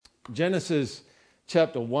Genesis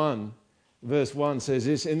chapter 1, verse 1 says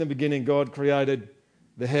this: in the beginning God created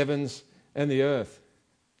the heavens and the earth.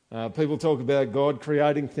 People talk about God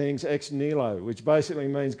creating things ex nihilo, which basically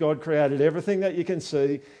means God created everything that you can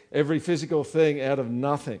see, every physical thing out of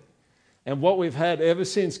nothing. And what we've had ever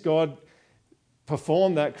since God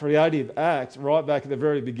performed that creative act right back at the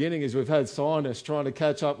very beginning is we've had scientists trying to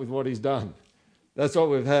catch up with what he's done. That's what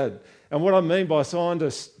we've had. And what I mean by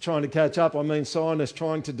scientists trying to catch up, I mean scientists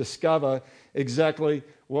trying to discover exactly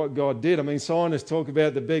what God did. I mean, scientists talk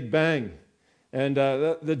about the Big Bang. And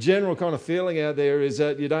the general kind of feeling out there is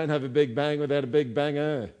that you don't have a Big Bang without a Big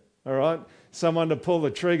Banger, all right? Someone to pull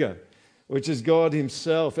the trigger, which is God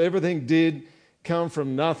himself. Everything did come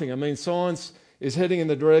from nothing. I mean, science is heading in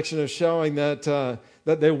the direction of showing that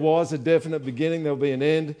there was a definite beginning, there'll be an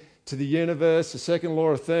end to the universe. The second law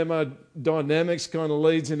of thermodynamics kind of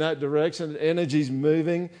leads in that direction. Energy's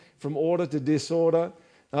moving from order to disorder.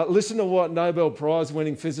 Listen to what Nobel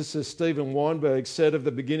Prize-winning physicist Steven Weinberg said of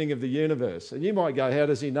the beginning of the universe. And you might go, how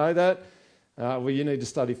does he know that? Well, you need to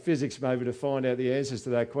study physics maybe to find out the answers to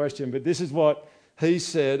that question. But this is what he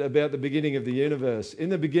said about the beginning of the universe. In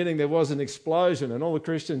the beginning, there was an explosion, and all the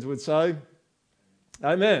Christians would say,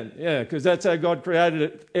 amen. Yeah, because that's how God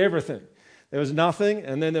created everything. There was nothing,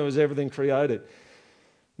 and then there was everything created.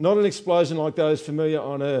 Not an explosion like those familiar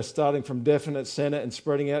on Earth, starting from definite centre and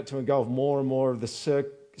spreading out to engulf more and more of the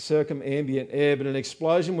circumambient air, but an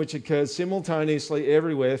explosion which occurred simultaneously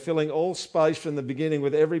everywhere, filling all space from the beginning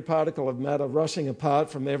with every particle of matter rushing apart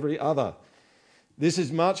from every other. This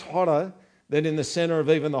is much hotter than in the centre of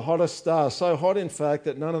even the hottest star, so hot in fact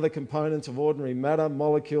that none of the components of ordinary matter,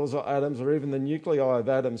 molecules or atoms, or even the nuclei of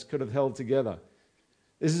atoms could have held together.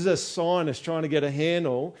 This is a scientist trying to get a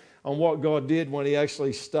handle on what God did when he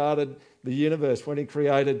actually started the universe, when he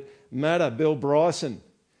created matter. Bill Bryson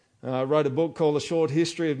wrote a book called A Short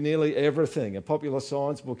History of Nearly Everything, a popular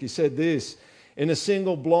science book. He said this: in a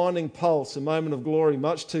single blinding pulse, a moment of glory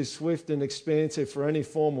much too swift and expansive for any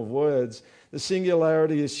form of words, the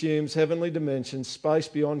singularity assumes heavenly dimensions, space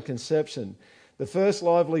beyond conception. The first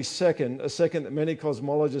lively second, a second that many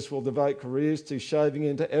cosmologists will devote careers to shaving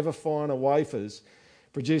into ever finer wafers,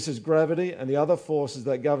 produces gravity and the other forces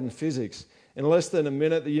that govern physics. In less than a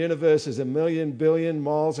minute, the universe is 1,000,000 billion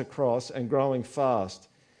miles across and growing fast.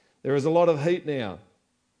 There is a lot of heat now,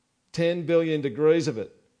 10 billion degrees of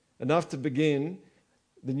it, enough to begin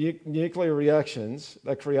the nuclear reactions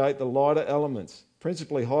that create the lighter elements,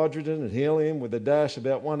 principally hydrogen and helium, with a dash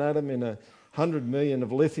about one atom in 100 million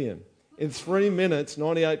of lithium. In 3 minutes,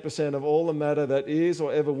 98% of all the matter that is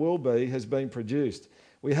or ever will be has been produced.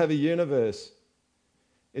 We have a universe.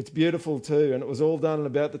 It's beautiful too, and it was all done in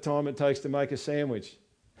about the time it takes to make a sandwich.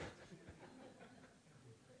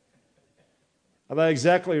 Are they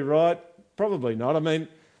exactly right? Probably not. I mean,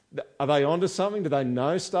 are they onto something? Do they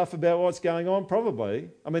know stuff about what's going on? Probably.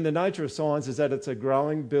 I mean, the nature of science is that it's a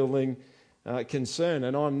growing, building concern,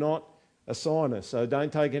 and I'm not a scientist, so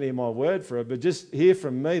don't take any of my word for it, but just hear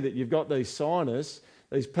from me that you've got these scientists,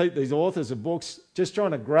 these authors of books, just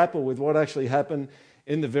trying to grapple with what actually happened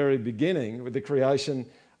in the very beginning with the creation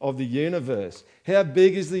of the universe. How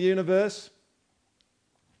big is the universe?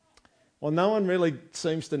 Well, no one really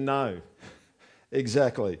seems to know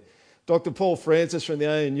exactly. Dr. Paul Francis from the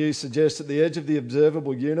ANU suggests that the edge of the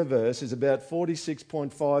observable universe is about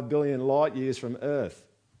 46.5 billion light years from Earth.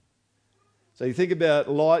 So you think about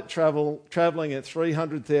light travelling at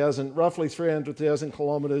roughly 300,000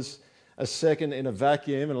 kilometres a second in a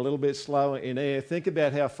vacuum and a little bit slower in air. Think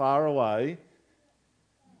about how far away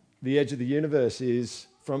the edge of the universe is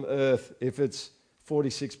from Earth if it's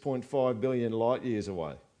 46.5 billion light years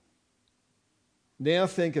away. Now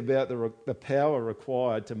think about the power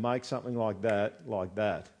required to make something like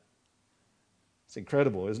that. It's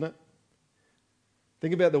incredible, isn't it?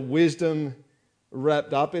 Think about the wisdom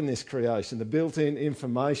wrapped up in this creation, the built-in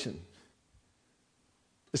information.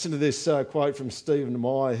 Listen to this quote from Stephen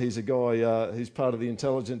Meyer. He's a guy who's part of the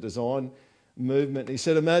intelligent design movement. He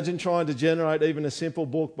said, imagine trying to generate even a simple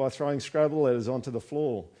book by throwing Scrabble letters onto the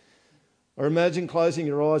floor. Or imagine closing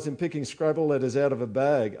your eyes and picking Scrabble letters out of a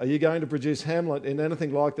bag. Are you going to produce Hamlet in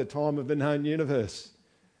anything like the time of the known universe?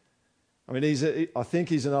 I mean, I think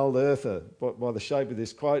he's an old earther by the shape of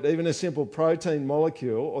this quote. Even a simple protein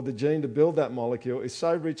molecule or the gene to build that molecule is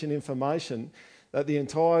so rich in information that the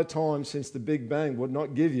entire time since the Big Bang would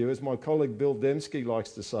not give you, as my colleague Bill Dembski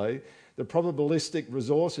likes to say, the probabilistic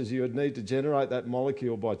resources you would need to generate that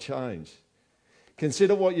molecule by change.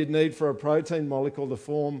 Consider what you'd need for a protein molecule to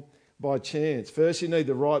form by chance. First, you need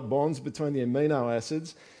the right bonds between the amino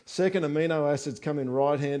acids. Second, amino acids come in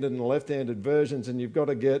right-handed and left-handed versions, and you've got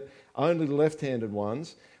to get only left-handed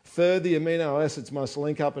ones. Third, the amino acids must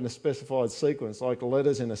link up in a specified sequence, like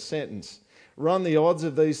letters in a sentence. Run the odds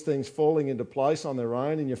of these things falling into place on their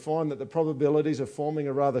own, and you find that the probabilities of forming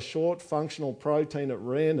a rather short functional protein at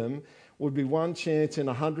random would be 1 chance in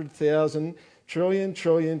 100,000 trillion,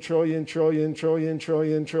 trillion, trillion, trillion, trillion,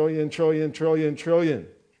 trillion, trillion, trillion, trillion, trillion.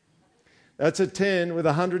 That's a 10 with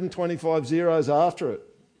 125 zeros after it.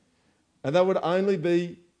 And that would only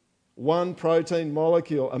be one protein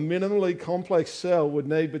molecule. A minimally complex cell would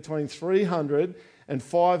need between 300 and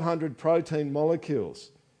 500 protein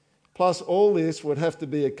molecules. Plus, all this would have to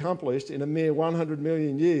be accomplished in a mere 100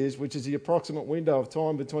 million years, which is the approximate window of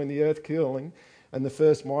time between the Earth cooling and the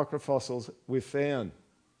first microfossils we've found.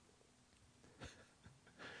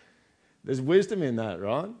 There's wisdom in that,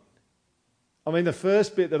 right? I mean, the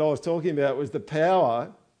first bit that I was talking about was the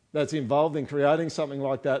power that's involved in creating something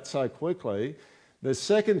like that so quickly. The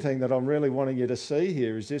second thing that I'm really wanting you to see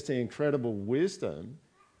here is just the incredible wisdom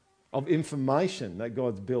of information that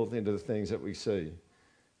God's built into the things that we see.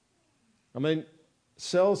 I mean,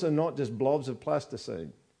 cells are not just blobs of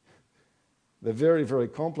plasticine. They're very, very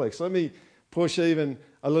complex. Let me push even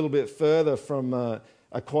a little bit further from a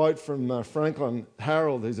quote from Franklin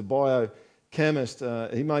Harold, who's a biochemist.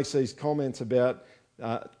 He makes these comments about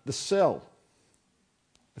the cell.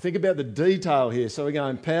 Think about the detail here. So we're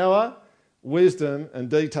going power, wisdom, and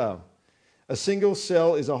detail. A single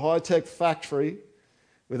cell is a high-tech factory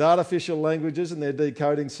with artificial languages and their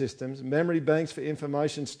decoding systems, memory banks for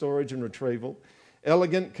information storage and retrieval,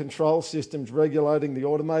 elegant control systems regulating the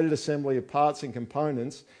automated assembly of parts and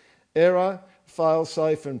components, error,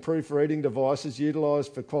 fail-safe and proofreading devices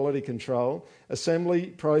utilised for quality control, assembly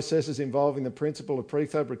processes involving the principle of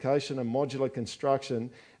prefabrication and modular construction,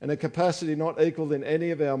 and a capacity not equalled in any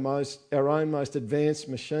of our own most advanced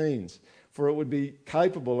machines, for it would be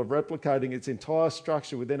capable of replicating its entire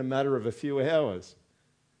structure within a matter of a few hours.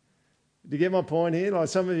 Do you get my point here? Like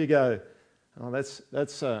some of you go, oh, that's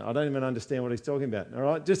I don't even understand what he's talking about. All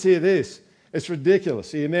right, just hear this. It's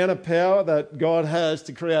ridiculous. The amount of power that God has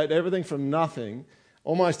to create everything from nothing,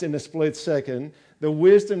 almost in a split second, the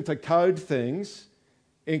wisdom to code things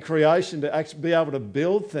in creation, to actually be able to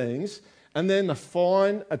build things, and then the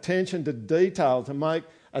fine attention to detail to make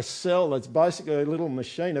a cell that's basically a little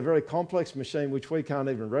machine, a very complex machine which we can't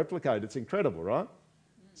even replicate. It's incredible, right?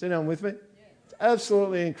 Is anyone with me? It's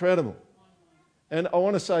absolutely incredible. And I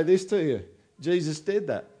want to say this to you. Jesus did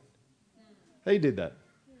that. He did that.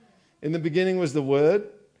 In the beginning was the Word,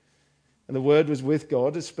 and the Word was with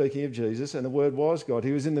God. It's speaking of Jesus, and the Word was God.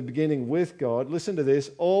 He was in the beginning with God. Listen to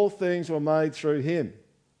this. All things were made through him,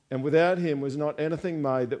 and without him was not anything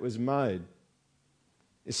made that was made.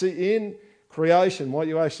 You see, in creation, what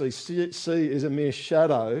you actually see is a mere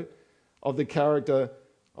shadow of the character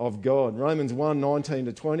of God. Romans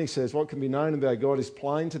 1:19-20 says, what can be known about God is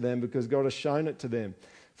plain to them because God has shown it to them.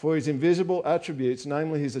 For his invisible attributes,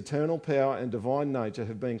 namely his eternal power and divine nature,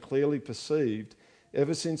 have been clearly perceived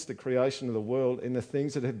ever since the creation of the world in the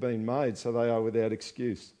things that have been made, so they are without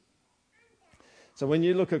excuse. So when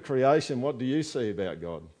you look at creation, what do you see about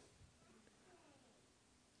God?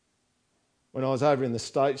 When I was over in the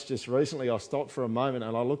States just recently, I stopped for a moment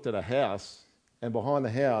and I looked at a house, and behind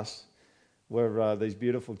the house were these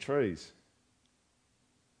beautiful trees.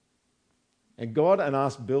 And God and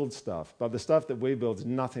us build stuff, but the stuff that we build is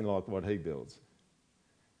nothing like what he builds.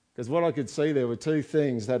 Because what I could see, there were two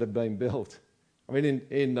things that had been built. I mean,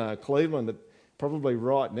 in Cleveland, probably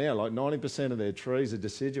right now, like 90% of their trees are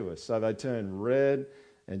deciduous. So they turn red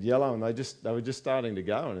and yellow, and they were just starting to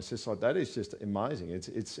go. And it's just like, that is just amazing.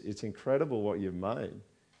 It's incredible what you've made.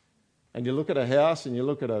 And you look at a house and you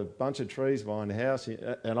look at a bunch of trees behind the house,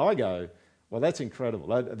 and I go, well, that's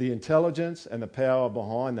incredible. The intelligence and the power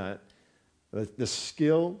behind that, the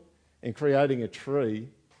skill in creating a tree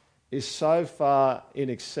is so far in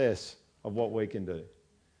excess of what we can do.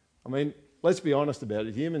 I mean, let's be honest about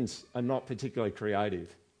it. Humans are not particularly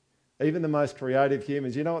creative. Even the most creative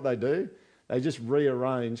humans, you know what they do? They just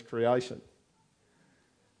rearrange creation.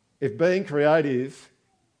 If being creative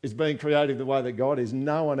is being creative the way that God is,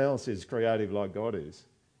 no one else is creative like God is.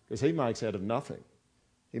 Because he makes out of nothing.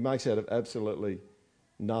 He makes out of absolutely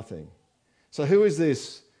nothing. So who is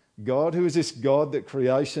this God? Who is this God that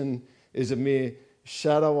creation is a mere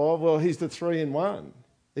shadow of? Well, he's the three in one.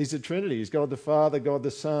 He's the Trinity. He's God the Father, God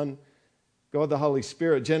the Son, God the Holy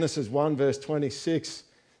Spirit. Genesis 1 verse 26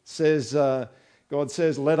 says, God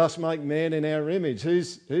says, let us make man in our image.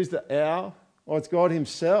 Who's the our? Well, it's God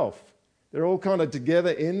himself. They're all kind of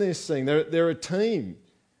together in this thing. They're a team.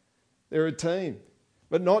 They're a team.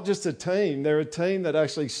 But not just a team. They're a team that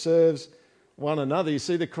actually serves one another. You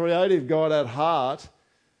see, the creative God at heart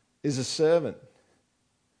is a servant.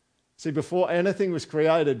 See, before anything was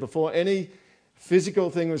created, before any physical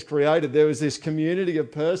thing was created, there was this community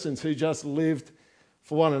of persons who just lived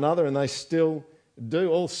for one another, and they still do,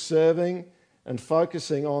 all serving and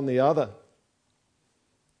focusing on the other.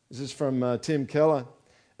 This is from Tim Keller.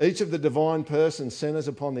 Each of the divine persons centers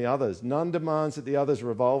upon the others. None demands that the others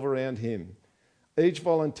revolve around him. Each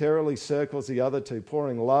voluntarily circles the other two,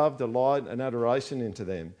 pouring love, delight, and adoration into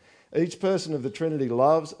them. Each person of the Trinity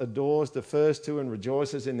loves, adores, defers to, and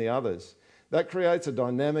rejoices in the others. That creates a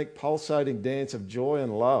dynamic, pulsating dance of joy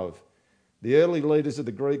and love. The early leaders of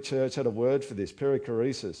the Greek church had a word for this,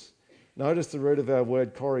 perichoresis. Notice the root of our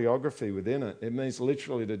word choreography within it. It means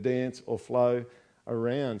literally to dance or flow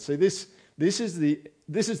around. See, this is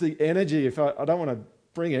the energy. If I don't want to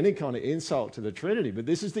bring any kind of insult to the Trinity, but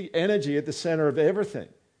this is the energy at the center of everything.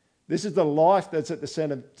 This is the life that's at the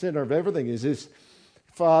center of everything, is this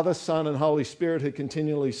Father, Son, and Holy Spirit who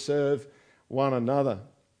continually serve one another.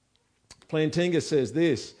 Plantinga says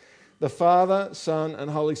this: the Father, Son,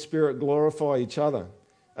 and Holy Spirit glorify each other.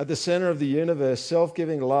 At the center of the universe,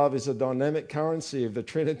 self-giving love is a dynamic currency of the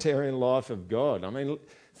Trinitarian life of God. I mean,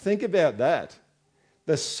 think about that.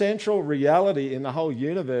 The central reality in the whole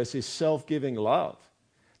universe is self-giving love.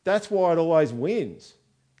 That's why it always wins.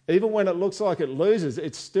 Even when it looks like it loses,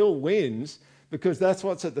 it still wins because that's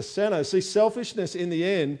what's at the center. See, selfishness in the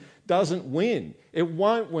end doesn't win. It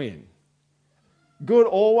won't win. Good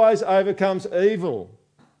always overcomes evil.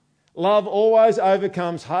 Love always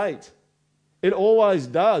overcomes hate. It always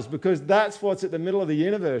does, because that's what's at the middle of the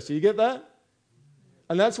universe. Do you get that?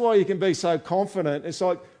 And that's why you can be so confident. It's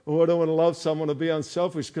like, oh, I don't want to love someone or be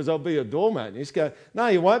unselfish because I'll be a doormat. And you just go, no,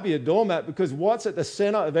 you won't be a doormat, because what's at the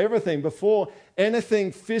center of everything before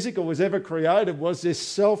anything physical was ever created was this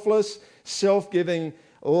selfless, self-giving,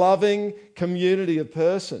 loving community of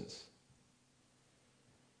persons.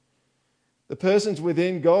 The persons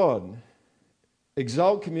within God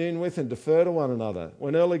exalt, commune with, and defer to one another.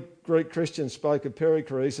 When early Greek Christians spoke of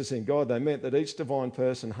perichoresis in God, they meant that each divine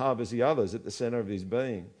person harbours the others at the centre of his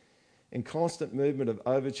being. In constant movement of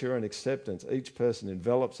overture and acceptance, each person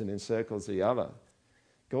envelops and encircles the other.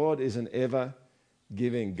 God is an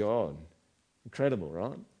ever-giving God. Incredible,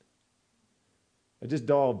 right? Now just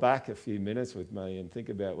dial back a few minutes with me and think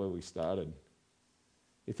about where we started.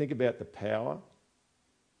 You think about the power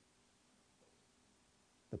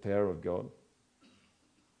of God.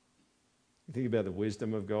 You think about the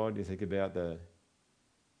wisdom of God. You think about the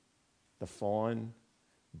fine,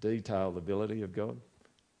 detailed ability of God.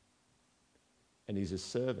 And he's a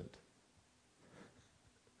servant.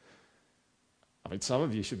 I mean, some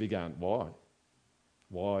of you should be going, why?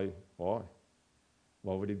 Why? Why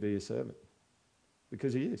would he be a servant?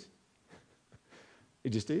 Because he is. He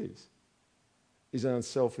just is. He's an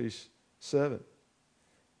unselfish servant.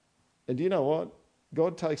 And do you know what?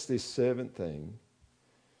 God takes this servant thing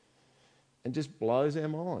and just blows our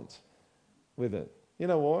minds with it. You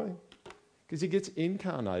know why? Because he gets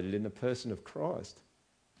incarnated in the person of Christ.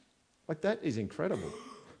 Like, that is incredible.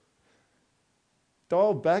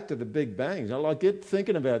 Dial back to the Big Bang. Like, get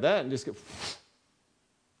thinking about that and just go,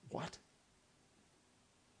 what?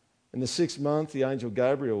 In the 6th month, the angel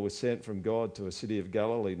Gabriel was sent from God to a city of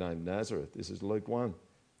Galilee named Nazareth. This is Luke 1.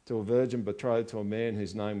 To a virgin betrothed to a man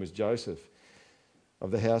whose name was Joseph,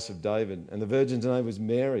 of the house of David. And the virgin's name was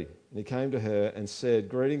Mary. And he came to her and said,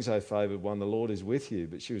 "Greetings, O favoured one, the Lord is with you."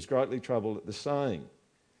 But she was greatly troubled at the saying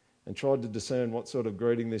and tried to discern what sort of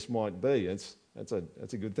greeting this might be. That's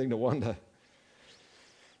a good thing to wonder.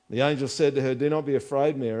 The angel said to her, "Do not be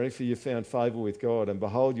afraid, Mary, for you found favour with God. And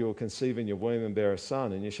behold, you will conceive in your womb and bear a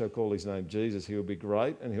son, and you shall call his name Jesus. He will be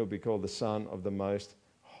great, and he will be called the Son of the Most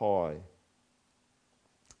High."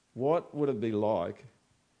 What would it be like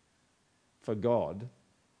for God,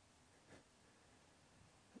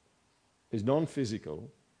 who's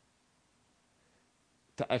non-physical,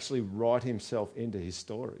 to actually write himself into his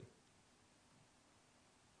story?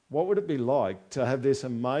 What would it be like to have this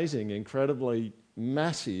amazing, incredibly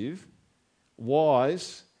massive,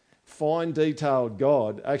 wise, fine, detailed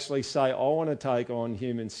God actually say, I want to take on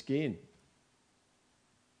human skin?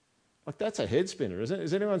 Like, that's a head spinner, isn't it?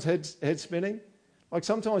 Is anyone's head spinning? Like,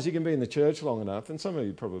 sometimes you can be in the church long enough, and some of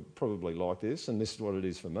you probably like this, and this is what it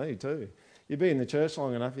is for me too. You be in the church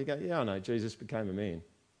long enough, you go, yeah, I know, Jesus became a man.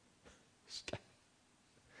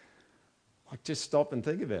 Like, just stop and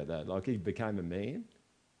think about that. Like, he became a man.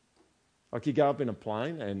 Like, you go up in a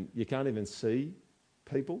plane and you can't even see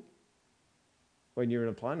people. When you're in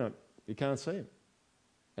a plane, you can't see him.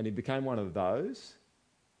 And he became one of those.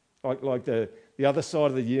 Like the other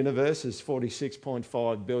side of the universe is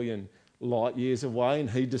 46.5 billion light years away, and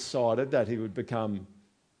he decided that he would become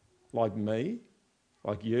like me,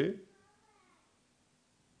 like you,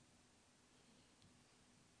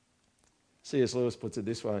 C.S. Lewis puts it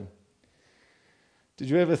this way. Did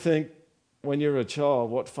you ever think when you were a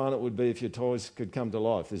child what fun it would be if your toys could come to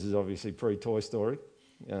life? This is obviously pre-Toy Story,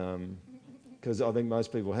 because I think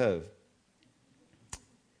most people have.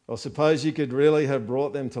 Or suppose you could really have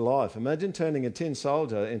brought them to life. Imagine turning a tin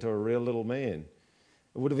soldier into a real little man.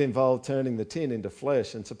 It would have involved turning the tin into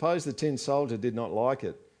flesh, and suppose the tin soldier did not like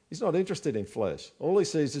it. He's not interested in flesh. All he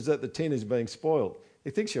sees is that the tin is being spoiled. He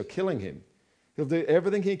thinks you're killing him. He'll do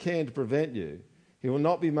everything he can to prevent you. He will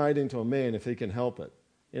not be made into a man if he can help it.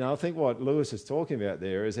 I think what Lewis is talking about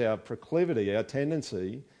there is our proclivity, our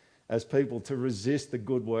tendency as people to resist the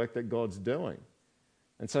good work that God's doing.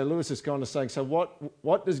 And so Lewis is kind of saying, so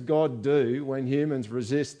what does God do when humans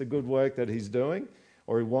resist the good work that he's doing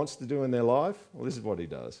or he wants to do in their life? Well, this is what he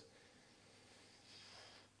does.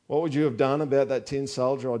 What would you have done about that tin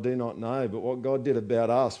soldier? I do not know, but what God did about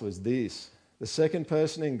us was this. The second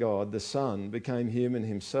person in God, the Son, became human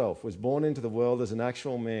himself, was born into the world as an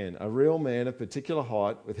actual man, a real man of particular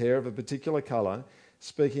height, with hair of a particular colour,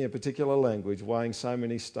 speaking a particular language, weighing so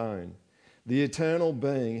many stone. The eternal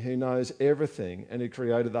being who knows everything and who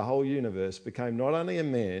created the whole universe became not only a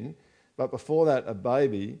man, but before that a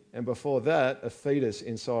baby, and before that a fetus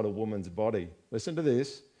inside a woman's body. Listen to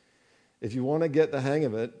this. If you want to get the hang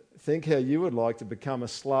of it, think how you would like to become a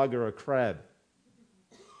slug or a crab.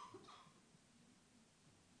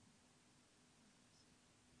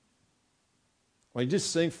 Well, you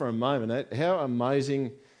just think for a moment, how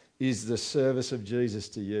amazing is the service of Jesus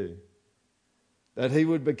to you? That he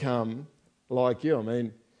would become like you. I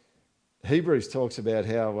mean, Hebrews talks about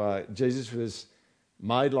how Jesus was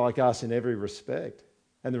made like us in every respect.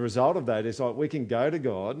 And the result of that is like we can go to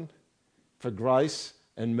God for grace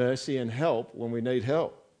and mercy and help when we need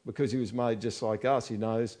help because he was made just like us. He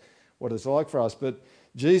knows what it's like for us. But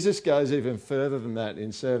Jesus goes even further than that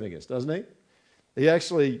in serving us, doesn't he? He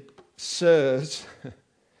actually serves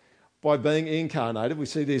by being incarnated. We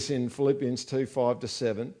see this in Philippians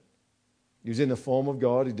 2:5-7. He was in the form of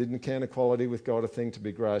God. He didn't count equality with God a thing to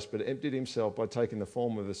be grasped, but emptied himself by taking the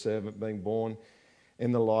form of a servant, being born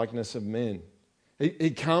in the likeness of men. He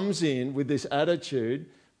comes in with this attitude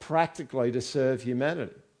practically to serve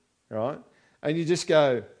humanity, right? And you just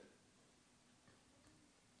go,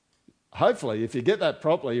 hopefully, if you get that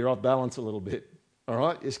properly, you're off balance a little bit, all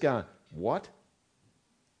right? You're just going, what?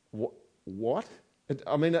 What?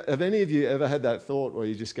 I mean, have any of you ever had that thought where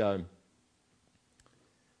you just go,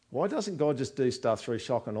 why doesn't God just do stuff through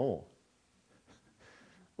shock and awe?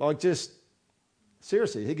 Like just,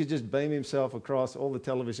 seriously, he could just beam himself across all the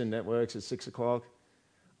television networks at 6 o'clock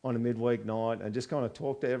on a midweek night and just kind of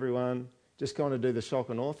talk to everyone, just kind of do the shock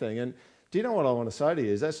and awe thing. And do you know what I want to say to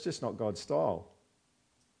you is that's just not God's style.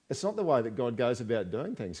 It's not the way that God goes about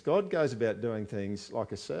doing things. God goes about doing things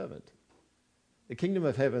like a servant. The kingdom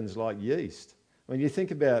of heaven's like yeast. When you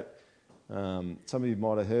think about, some of you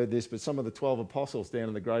might have heard this, but some of the 12 apostles down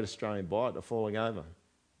in the Great Australian Bight are falling over.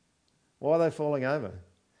 Why are they falling over?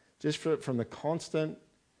 Just from the constant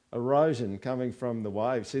erosion coming from the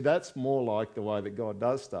waves. See, that's more like the way that God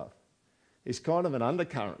does stuff. It's kind of an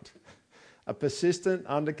undercurrent, a persistent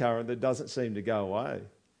undercurrent that doesn't seem to go away.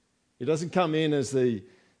 He doesn't come in as the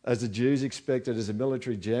Jews expected, as a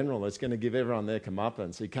military general that's going to give everyone their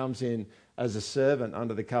comeuppance. He comes in as a servant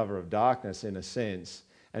under the cover of darkness, in a sense,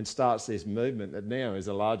 and starts this movement that now is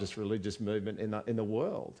the largest religious movement in the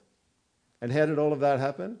world. And how did all of that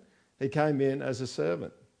happen? He came in as a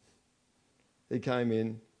servant. He came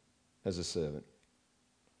in as a servant.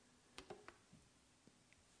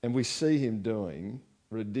 And we see him doing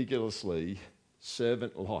ridiculously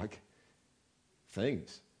servant-like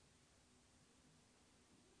things.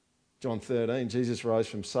 John 13, Jesus rose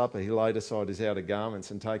from supper. He laid aside his outer garments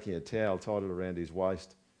and taking a towel, tied it around his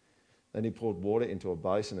waist. Then he poured water into a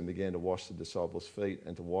basin and began to wash the disciples' feet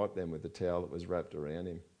and to wipe them with the towel that was wrapped around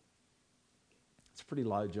him. It's a pretty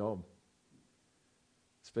low job,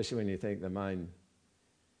 especially when you think the main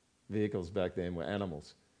vehicles back then were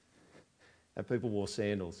animals. And people wore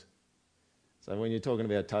sandals. So when you're talking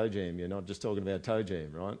about toe jam, you're not just talking about toe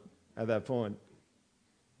jam, right? At that point.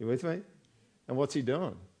 You with me? And what's he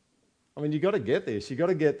doing? I mean, you've got to get this. You've got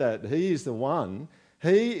to get that he is the one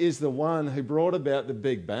who brought about the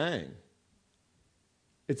Big Bang.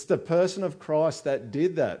 It's the person of Christ that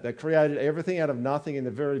did that created everything out of nothing in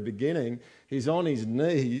the very beginning. He's on his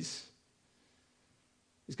knees.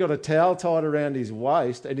 He's got a towel tied around his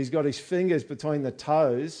waist and he's got his fingers between the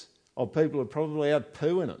toes of people who probably had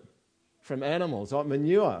poo in them from animals, like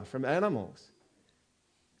manure from animals.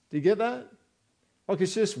 Do you get that? Like,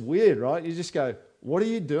 it's just weird, right? You just go, what are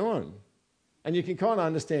you doing? And you can kind of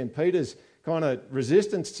understand Peter's kind of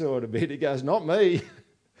resistance to it a bit. He goes, not me.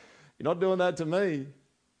 You're not doing that to me.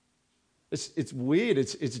 It's weird.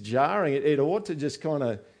 It's jarring. It ought to just kind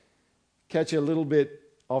of catch you a little bit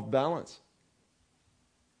off balance.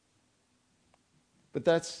 But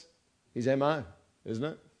that's his MO, isn't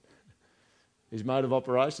it? His mode of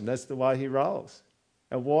operation. That's the way he rolls.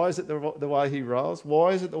 And why is it the way he rolls?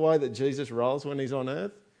 Why is it the way that Jesus rolls when he's on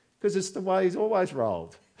earth? Because it's the way he's always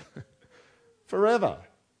rolled. Forever.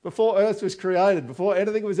 Before earth was created, before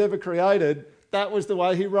anything was ever created, that was the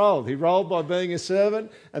way he rolled. He rolled by being a servant,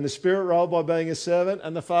 and the Spirit rolled by being a servant,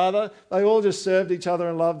 and the Father, they all just served each other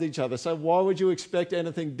and loved each other. So why would you expect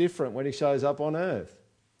anything different when he shows up on earth?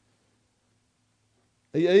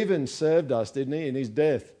 He even served us, didn't he, in his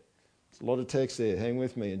death. There's a lot of text there. Hang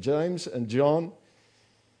with me. And James and John,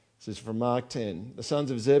 this is from Mark 10, the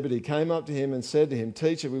sons of Zebedee came up to him and said to him,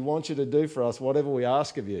 "Teacher, we want you to do for us whatever we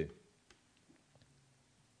ask of you."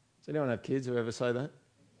 Does anyone have kids who ever say that?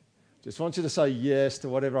 Just want you to say yes to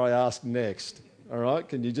whatever I ask next. All right?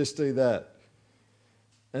 Can you just do that?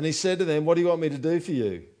 And he said to them, "What do you want me to do for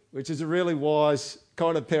you?" Which is a really wise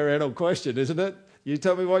kind of parental question, isn't it? You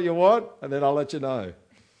tell me what you want, and then I'll let you know.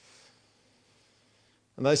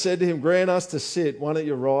 And they said to him, "Grant us to sit, one at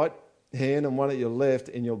your right hand and one at your left,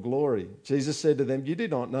 in your glory." Jesus said to them, "You do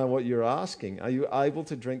not know what you're asking. Are you able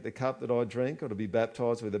to drink the cup that I drink, or to be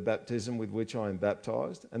baptized with the baptism with which I am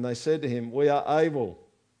baptized?" And they said to him, "We are able."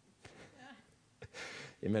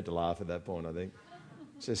 He meant to laugh at that point, I think.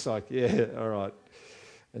 It's just like, yeah, all right.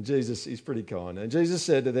 And Jesus, he's pretty kind. And Jesus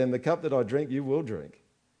said to them, "The cup that I drink, you will drink.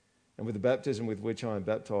 And with the baptism with which I am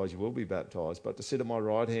baptized, you will be baptized. But to sit at my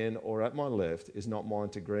right hand or at my left is not mine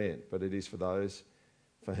to grant, but it is for those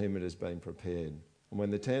for whom it has been prepared." And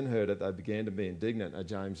when the 10 heard it, they began to be indignant at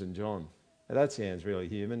James and John. Now that sounds really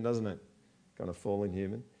human, doesn't it? Kind of fallen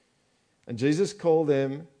human. And Jesus called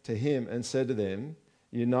them to him and said to them,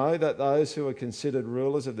 "You know that those who are considered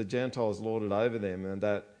rulers of the Gentiles lord it over them, and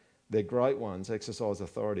that their great ones exercise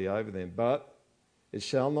authority over them. But it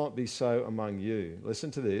shall not be so among you."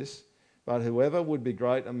 Listen to this. "But whoever would be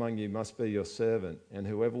great among you must be your servant, and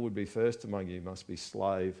whoever would be first among you must be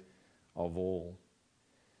slave of all."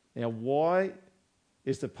 Now, why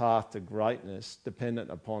is the path to greatness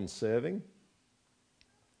dependent upon serving?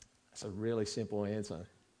 That's a really simple answer.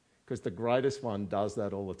 Because the greatest one does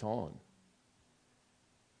that all the time.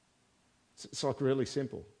 It's like really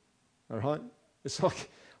simple. All right? It's like,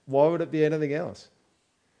 why would it be anything else?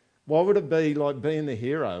 Why would it be like being the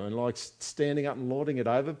hero and like standing up and lording it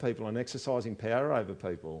over people and exercising power over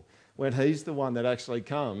people when he's the one that actually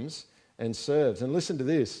comes and serves? And listen to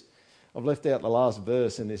this. I've left out the last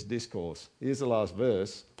verse in this discourse. Here's the last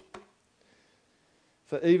verse.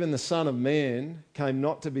 "For even the Son of Man came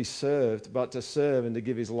not to be served, but to serve and to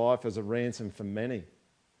give his life as a ransom for many."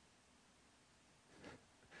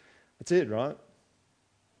 That's it, right?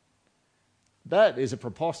 That is a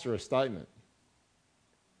preposterous statement.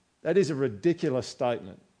 That is a ridiculous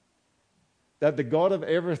statement. That the God of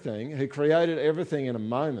everything, who created everything in a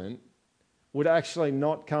moment, would actually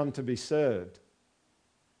not come to be served.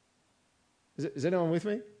 Is anyone with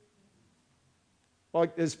me?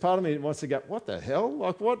 Like, there's part of me that wants to go, what the hell?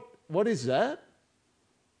 Like, what is that?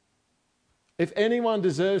 If anyone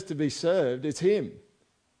deserves to be served, it's him.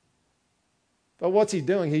 But what's he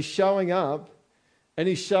doing? He's showing up, and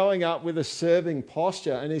he's showing up with a serving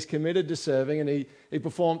posture, and he's committed to serving, and he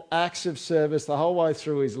performed acts of service the whole way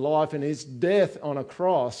through his life, and his death on a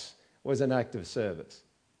cross was an act of service.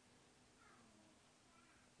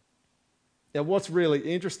 Now, what's really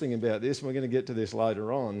interesting about this, and we're going to get to this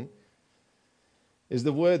later on, is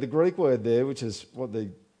the Greek word there, which is what the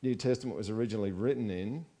New Testament was originally written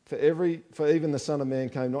in. For even the Son of Man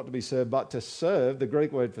came not to be served, but to serve. The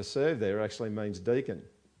Greek word for serve there actually means deacon.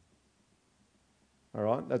 All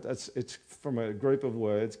right? It's from a group of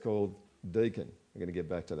words called deacon. We're going to get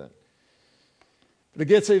back to that. But it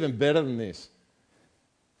gets even better than this.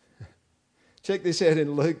 Check this out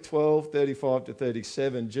in Luke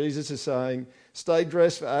 12:35-37. Jesus is saying, "Stay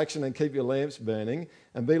dressed for action and keep your lamps burning,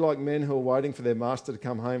 and be like men who are waiting for their master to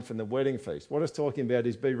come home from the wedding feast." What it's talking about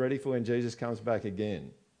is be ready for when Jesus comes back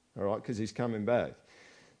again, all right, because he's coming back,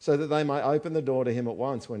 so that they may open the door to him at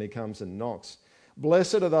once when he comes and knocks.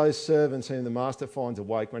 Blessed are those servants whom the master finds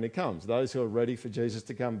awake when he comes, those who are ready for Jesus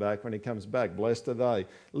to come back when he comes back. Blessed are they.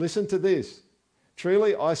 Listen to this.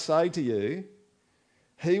 Truly I say to you,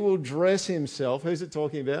 he will dress himself, who's it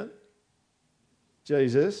talking about?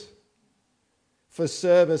 Jesus, for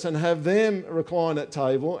service, and have them recline at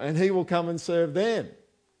table, and he will come and serve them.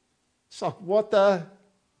 It's like, what the?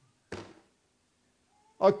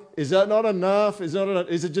 Like, is that not enough? Is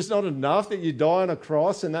it just not enough that you die on a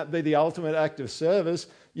cross and that be the ultimate act of service?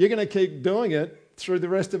 You're going to keep doing it through the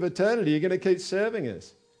rest of eternity. You're going to keep serving us.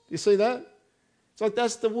 Do you see that? It's like,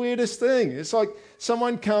 that's the weirdest thing. It's like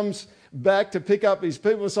someone comes back to pick up his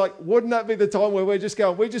people. It's like, wouldn't that be the time where we're just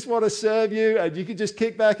going, we just want to serve you, and you could just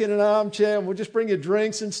kick back in an armchair and we'll just bring you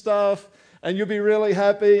drinks and stuff and you'll be really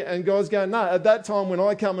happy. And God's going, no, at that time when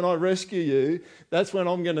I come and I rescue you, that's when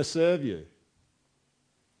I'm going to serve you.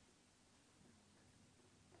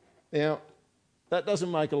 Now, that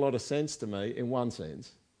doesn't make a lot of sense to me in one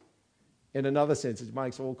sense. In another sense, it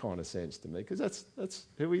makes all kind of sense to me because that's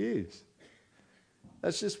who he is.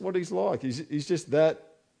 That's just what he's like. He's just that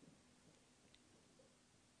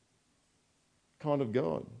kind of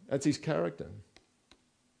God. That's his character.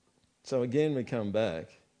 So again, we come back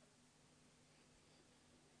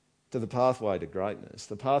to the pathway to greatness.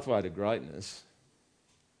 The pathway to greatness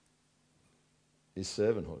is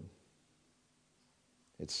servanthood.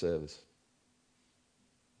 It's service.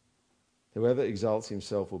 Whoever exalts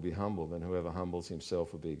himself will be humbled, and whoever humbles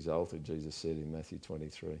himself will be exalted, Jesus said in Matthew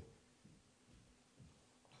 23.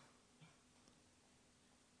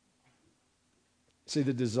 See,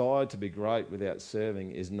 the desire to be great without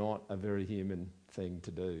serving is not a very human thing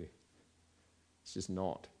to do. It's just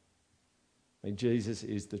not. I mean, Jesus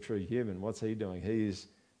is the true human. What's he doing? He is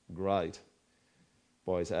great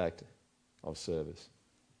by his act of service.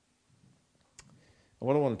 And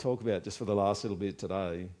what I want to talk about just for the last little bit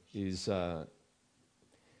today is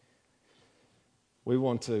we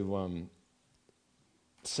want to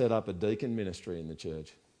set up a deacon ministry in the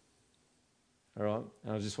church. All right?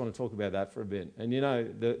 And I just want to talk about that for a bit. And you know,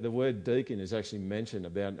 the word deacon is actually mentioned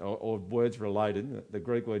about, or words related, the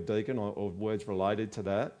Greek word deacon or words related to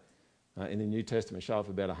that in the New Testament show up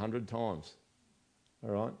about 100 times. All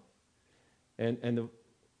right? And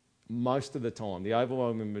most of the time, the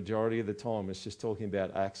overwhelming majority of the time, it's just talking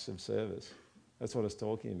about acts of service. That's what it's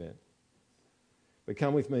talking about. But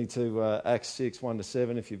come with me to Acts 6,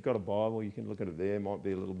 1-7. If you've got a Bible, you can look at it there. It might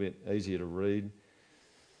be a little bit easier to read.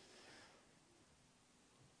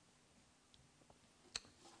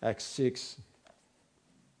 Acts 6.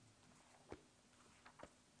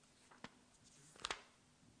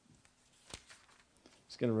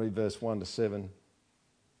 Just going to read verse 1-7.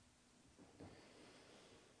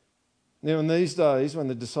 Now in these days, when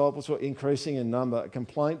the disciples were increasing in number, a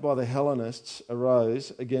complaint by the Hellenists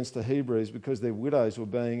arose against the Hebrews because their widows were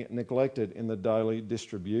being neglected in the daily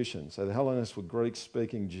distribution. So the Hellenists were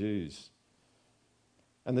Greek-speaking Jews.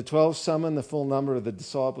 And the 12 summoned the full number of the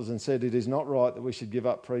disciples and said, "It is not right that we should give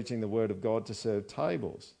up preaching the word of God to serve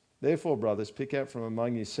tables. Therefore, brothers, pick out from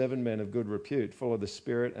among you 7 men of good repute, full of the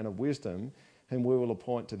Spirit and of wisdom, whom we will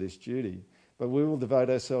appoint to this duty. But we will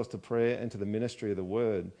devote ourselves to prayer and to the ministry of the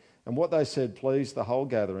word." And what they said pleased the whole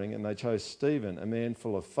gathering, and they chose Stephen, a man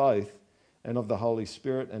full of faith and of the Holy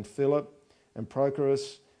Spirit, and Philip, and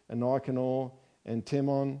Prochorus, and Nicanor, and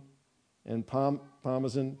Timon, and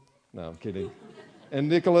Parmesan. No, I'm kidding. And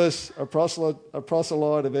Nicholas, a proselyte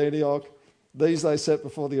of Antioch. These they set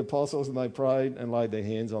before the apostles, and they prayed and laid their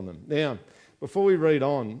hands on them. Now, before we read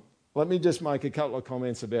on, let me just make a couple of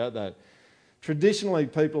comments about that. Traditionally,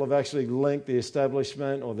 people have actually linked the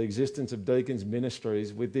establishment or the existence of deacons'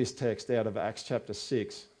 ministries with this text out of Acts chapter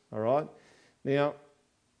 6. All right? Now,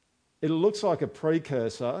 it looks like a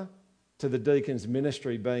precursor to the deacons'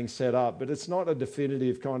 ministry being set up, but it's not a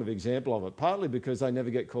definitive kind of example of it, partly because they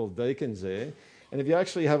never get called deacons there. And if you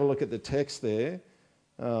actually have a look at the text there,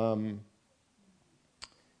 go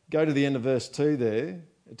to the end of verse 2 there,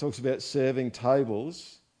 it talks about serving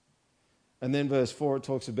tables. And then verse 4, it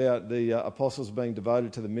talks about the apostles being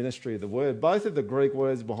devoted to the ministry of the word. Both of the Greek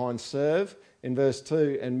words behind serve in verse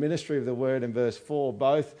 2 and ministry of the word in verse 4,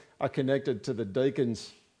 both are connected to the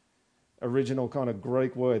deacons' original kind of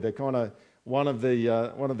Greek word. They're kind of one of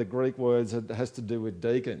the Greek words that has to do with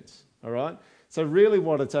deacons. All right? So really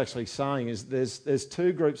what it's actually saying is there's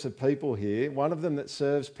 2 groups of people here. One of them that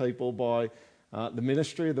serves people by the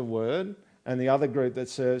ministry of the word, and the other group that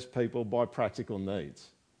serves people by practical needs.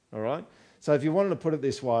 All right? So if you wanted to put it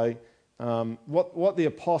this way, what the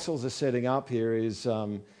apostles are setting up here is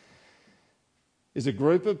a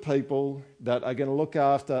group of people that are going to look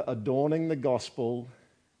after adorning the gospel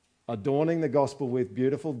with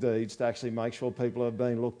beautiful deeds to actually make sure people are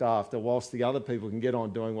being looked after, whilst the other people can get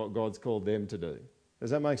on doing what God's called them to do. Does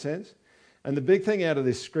that make sense? And the big thing out of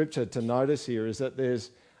this scripture to notice here is that there's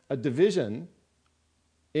a division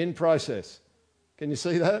in process. Can you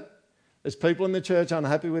see that? There's people in the church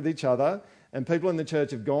unhappy with each other, and people in the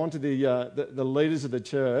church have gone to the leaders of the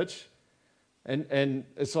church, and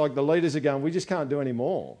it's like the leaders are going, we just can't do any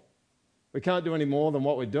more. We can't do any more than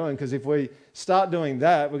what we're doing, because if we start doing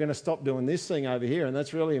that, we're going to stop doing this thing over here, and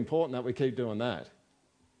that's really important that we keep doing that.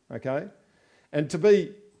 Okay? And to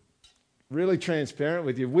be really transparent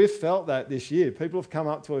with you, we've felt that this year. People have come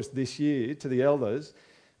up to us this year, to the elders,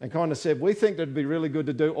 and kind of said, we think it'd be really good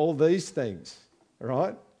to do all these things, all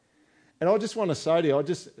right? And I just want to say to you,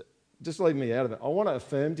 just leave me out of it. I want to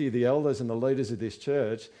affirm to you, the elders and the leaders of this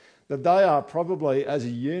church, that they are probably, as a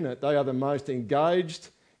unit, they are the most engaged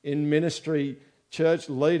in ministry church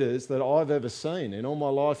leaders that I've ever seen in all my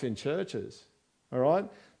life in churches, all right?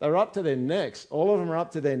 They're up to their necks. All of them are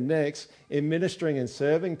up to their necks in ministering and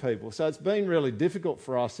serving people. So it's been really difficult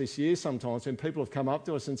for us this year sometimes when people have come up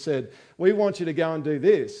to us and said, we want you to go and do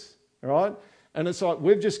this, all right? And it's like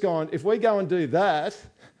we've just gone, if we go and do that,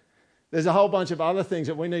 there's a whole bunch of other things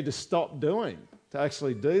that we need to stop doing to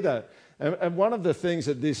actually do that. And one of the things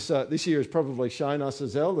that this year has probably shown us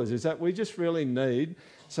as elders is that we just really need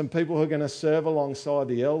some people who are going to serve alongside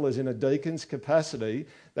the elders in a deacon's capacity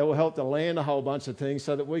that will help to land a whole bunch of things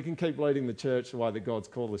so that we can keep leading the church the way that God's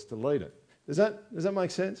called us to lead it. Does that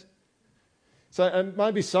make sense? So, and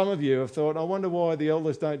maybe some of you have thought, I wonder why the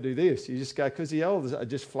elders don't do this. You just go, because the elders are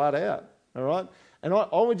just flat out, all right? And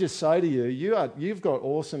I would just say to you, you've got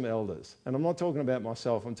awesome elders. And I'm not talking about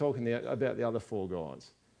myself, I'm talking about the other four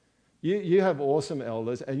guys. You have awesome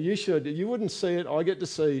elders, and you wouldn't see it. I get to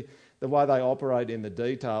see the way they operate in the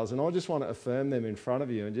details, and I just want to affirm them in front of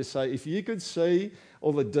you and just say, if you could see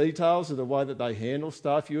all the details of the way that they handle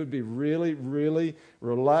stuff, you would be really, really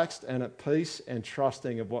relaxed and at peace and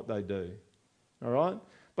trusting of what they do, all right?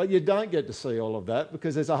 But you don't get to see all of that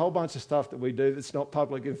because there's a whole bunch of stuff that we do that's not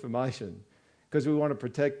public information because we want to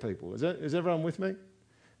protect people. Is everyone with me?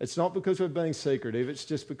 It's not because we're being secretive, it's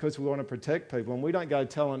just because we want to protect people, and we don't go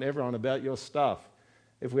telling everyone about your stuff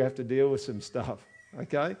if we have to deal with some stuff,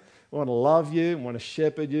 okay? We want to love you and want to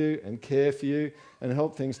shepherd you and care for you and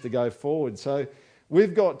help things to go forward. So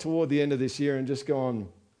we've got toward the end of this year and just gone,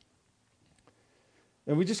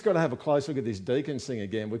 and we just got to have a close look at this deacons thing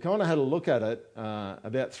again. We kind of had a look at it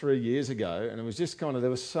about 3 years ago, and it was just kind of, there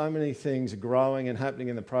were so many things growing and happening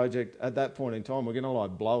in the project at that point in time. We're going to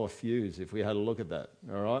like blow a fuse if we had a look at that,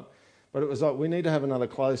 all right? But it was like, we need to have another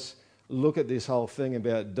close look at this whole thing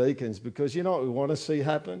about deacons, because you know what we want to see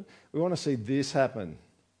happen? We want to see this happen.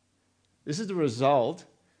 This is the result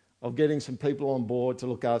of getting some people on board to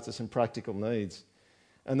look after some practical needs.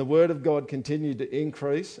 And the word of God continued to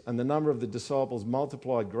increase, and the number of the disciples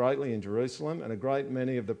multiplied greatly in Jerusalem, and a great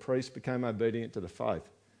many of the priests became obedient to the faith.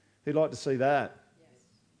 Who'd like to see that? Yes.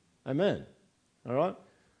 Amen. All right?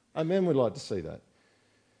 Amen, we'd like to see that.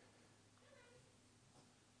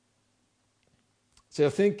 So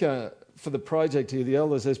I think for the project here, the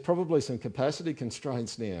elders, there's probably some capacity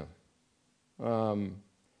constraints now.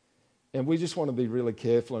 And we just want to be really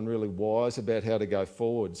careful and really wise about how to go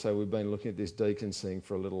forward. So we've been looking at this deacons thing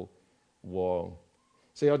for a little while.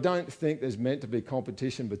 See, I don't think there's meant to be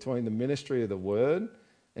competition between the ministry of the word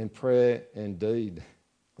and prayer and deed.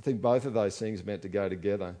 I think both of those things are meant to go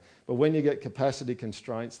together. But when you get capacity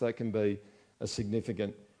constraints, that can be a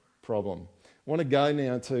significant problem. I want to go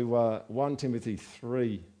now to 1 Timothy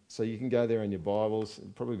 3. So you can go there in your Bibles.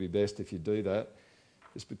 It'd probably be best if you do that,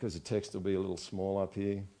 just because the text will be a little small up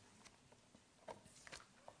here.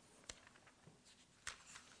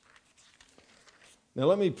 Now,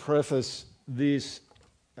 let me preface this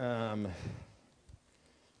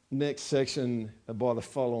next section by the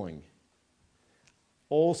following.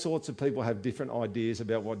 All sorts of people have different ideas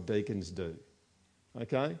about what deacons do,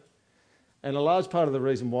 okay? And a large part of the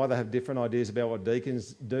reason why they have different ideas about what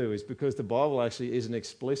deacons do is because the Bible actually isn't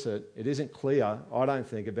explicit. It isn't clear, I don't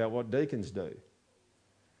think, about what deacons do.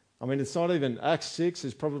 I mean, it's not even, Acts 6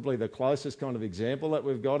 is probably the closest kind of example that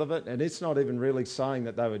we've got of it, and it's not even really saying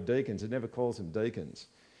that they were deacons. It never calls them deacons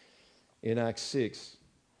in Acts 6.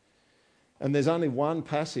 And there's only one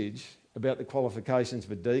passage about the qualifications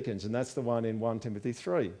for deacons, and that's the one in 1 Timothy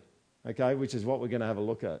 3, okay, which is what we're going to have a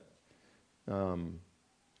look at. And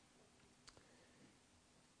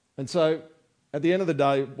so, at the end of the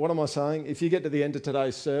day, what am I saying? If you get to the end of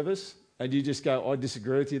today's service and you just go, I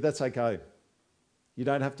disagree with you, that's okay. You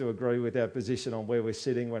don't have to agree with our position on where we're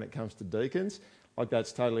sitting when it comes to deacons. Like,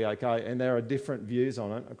 that's totally okay. And there are different views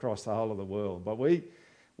on it across the whole of the world. But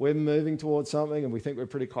we're moving towards something, and we think we're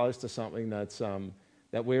pretty close to something that's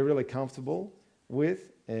that we're really comfortable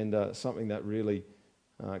with, and something that really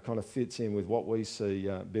kind of fits in with what we see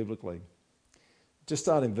biblically. Just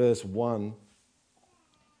start in verse 1.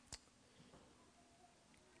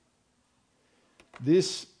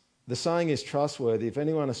 The saying is trustworthy. If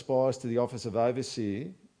anyone aspires to the office of overseer,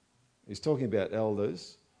 he's talking about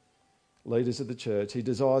elders, leaders of the church, he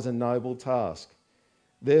desires a noble task.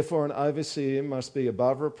 Therefore, an overseer must be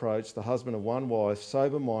above reproach, the husband of one wife,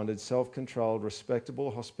 sober-minded, self-controlled,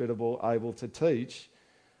 respectable, hospitable, able to teach,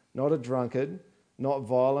 not a drunkard, not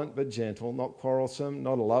violent but gentle, not quarrelsome,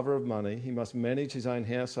 not a lover of money. He must manage his own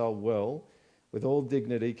household well, with all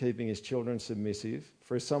dignity, keeping his children submissive.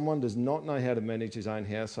 For if someone does not know how to manage his own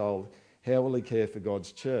household, how will he care for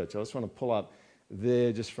God's church? I just want to pull up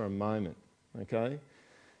there just for a moment, okay?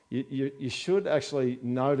 You should actually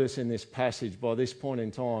notice in this passage by this point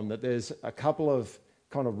in time that there's a couple of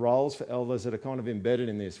kind of roles for elders that are kind of embedded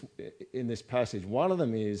in this passage. One of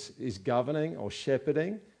them is governing or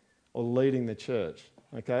shepherding or leading the church,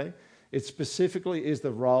 okay? It specifically is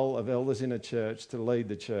the role of elders in a church to lead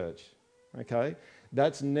the church, okay?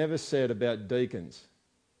 That's never said about deacons,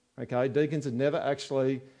 okay? Deacons are never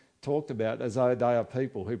actually talked about as though they are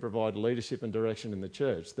people who provide leadership and direction in the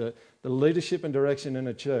church. The leadership and direction in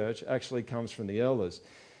a church actually comes from the elders.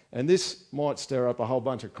 And this might stir up a whole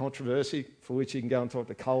bunch of controversy for which you can go and talk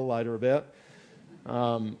to Cole later about.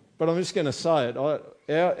 But I'm just going to say it.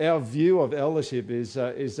 Our view of eldership is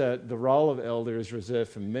that the role of elder is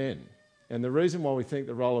reserved for men. And the reason why we think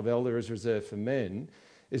the role of elder is reserved for men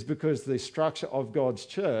is because the structure of God's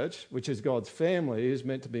church, which is God's family, is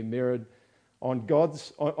meant to be mirrored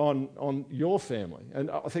on your family.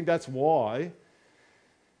 And I think that's why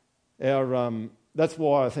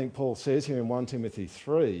I think Paul says here in 1 Timothy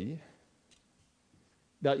 3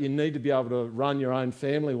 that you need to be able to run your own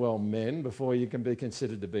family well, men, before you can be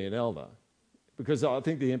considered to be an elder. Because I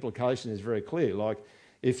think the implication is very clear. Like,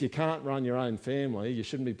 if you can't run your own family, you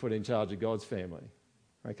shouldn't be put in charge of God's family.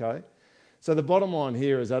 Okay? So the bottom line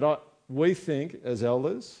here is that we think as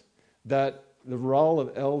elders that the role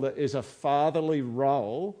of elder is a fatherly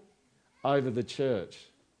role over the church.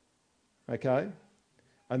 Okay?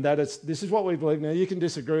 And this is what we believe. Now, you can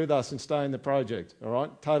disagree with us and stay in the project, all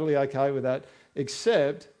right? Totally okay with that.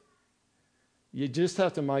 Except you just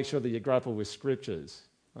have to make sure that you grapple with scriptures,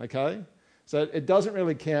 okay? So it doesn't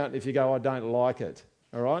really count if you go, I don't like it,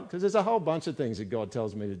 all right? Because there's a whole bunch of things that God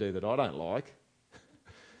tells me to do that I don't like.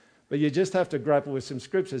 But you just have to grapple with some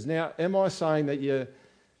scriptures. Now, am I saying that you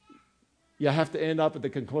have to end up at the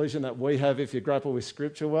conclusion that we have if you grapple with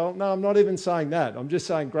Scripture? Well, no, I'm not even saying that. I'm just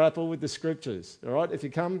saying grapple with the Scriptures, all right? If you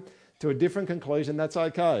come to a different conclusion, that's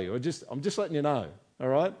okay. I'm just letting you know, all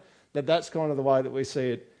right, that's kind of the way that we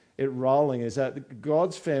see it rolling, is that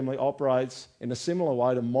God's family operates in a similar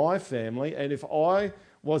way to my family, and if I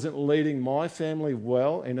wasn't leading my family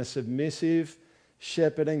well in a submissive,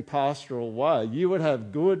 shepherding, pastoral way, you would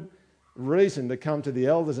have good reason to come to the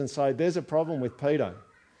elders and say, there's a problem with Peter.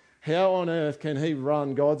 How on earth can he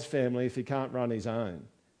run God's family if he can't run his own?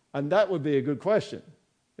 And that would be a good question.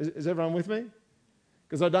 Is everyone with me?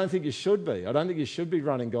 Because I don't think you should be. I don't think you should be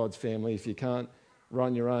running God's family if you can't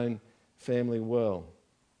run your own family well.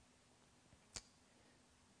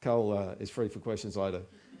 Cole is free for questions later.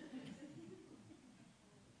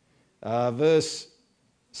 Verse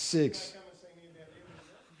 6.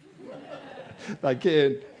 They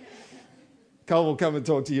can. Cole will come and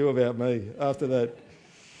talk to you about me after that.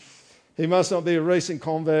 He must not be a recent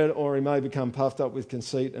convert, or he may become puffed up with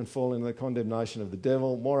conceit and fall into the condemnation of the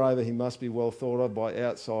devil. Moreover, he must be well thought of by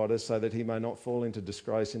outsiders, so that he may not fall into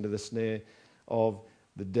disgrace, into the snare of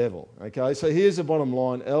the devil. Okay, so here's the bottom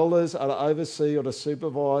line. Elders are to oversee or to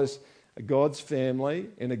supervise God's family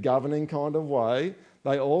in a governing kind of way.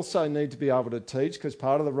 They also need to be able to teach, because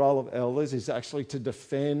part of the role of elders is actually to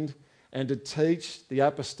defend and to teach the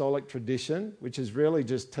apostolic tradition, which is really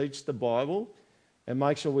just teach the Bible and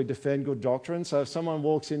make sure we defend good doctrine. So if someone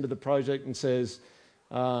walks into the project and says,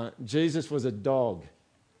 Jesus was a dog,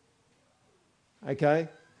 okay?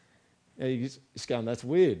 You just going, that's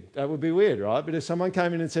weird. That would be weird, right? But if someone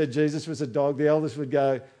came in and said Jesus was a dog, the elders would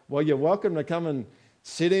go, well, you're welcome to come and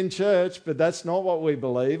sit in church, but that's not what we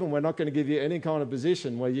believe, and we're not going to give you any kind of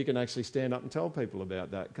position where you can actually stand up and tell people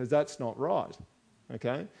about that, because that's not right,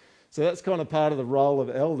 okay? So that's kind of part of the role of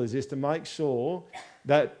elders, is to make sure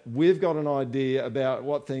that we've got an idea about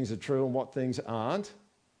what things are true and what things aren't,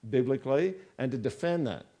 biblically, and to defend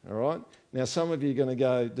that, all right? Now, some of you are going to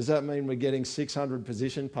go, does that mean we're getting 600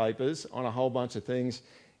 position papers on a whole bunch of things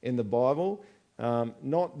in the Bible?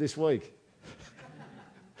 Not this week.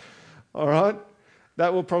 All right?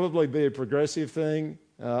 That will probably be a progressive thing.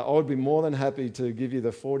 I would be more than happy to give you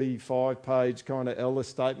the 45-page kind of elder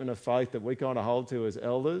statement of faith that we kind of hold to as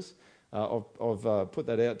elders. I've put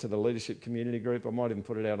that out to the leadership community group. I might even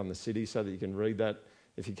put it out on the city so that you can read that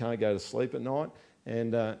if you can't go to sleep at night.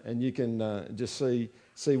 And you can just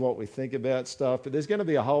see what we think about stuff. But there's going to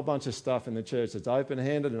be a whole bunch of stuff in the church that's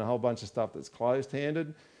open-handed and a whole bunch of stuff that's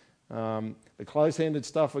closed-handed. The close-handed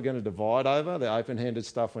stuff we're going to divide over. The open-handed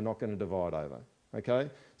stuff we're not going to divide over. Okay?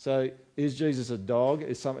 So is Jesus a dog?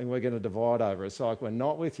 Is something we're going to divide over. It's like, we're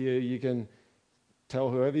not with you. You can tell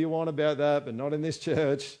whoever you want about that, but not in this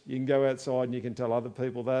church. You can go outside and you can tell other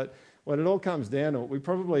people that. When it all comes down to it, we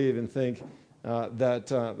probably even think that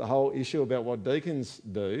the whole issue about what deacons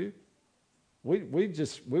do, we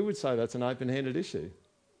would say that's an open-handed issue.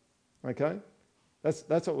 Okay? That's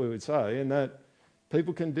what we would say, and that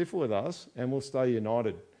people can differ with us and we'll stay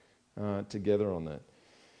united together on that.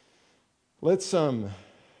 Let's, maybe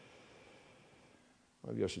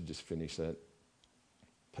I should just finish that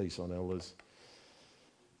piece on elders.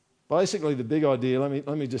 Basically, the big idea,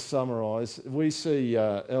 let me just summarise. We see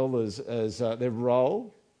elders as their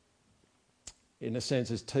role, in a sense,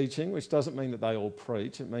 as teaching, which doesn't mean that they all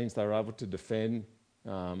preach. It means they're able to defend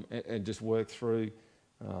and just work through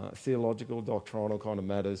theological, doctrinal kind of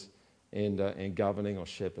matters and governing or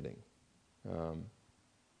shepherding.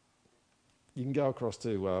 You can go across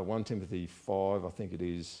to 1 Timothy 5, I think it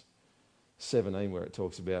is, 17, where it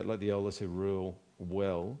talks about, let the elders who rule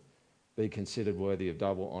well be considered worthy of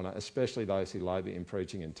double honour, especially those who labour in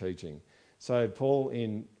preaching and teaching. So Paul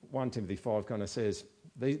in 1 Timothy 5 kind of says,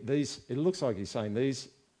 these, it looks like he's saying these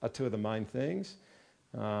are two of the main things,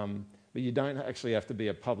 but you don't actually have to be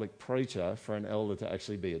a public preacher for an elder to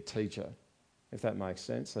actually be a teacher, if that makes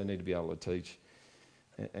sense. They need to be able to teach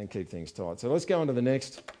and keep things tight. So let's go on to the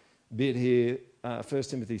next bit here, 1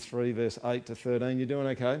 Timothy 3, verse 8 to 13. You doing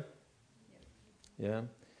okay? Yeah.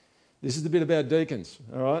 This is the bit about deacons,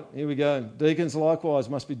 all right? Here we go. Deacons likewise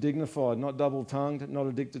must be dignified, not double-tongued, not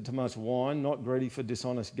addicted to much wine, not greedy for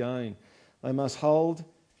dishonest gain. They must hold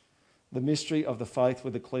the mystery of the faith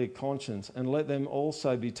with a clear conscience, and let them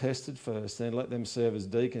also be tested first, then let them serve as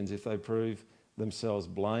deacons if they prove themselves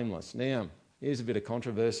blameless. Now, here's a bit of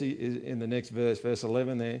controversy in the next verse, verse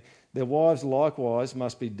 11 there. Their wives likewise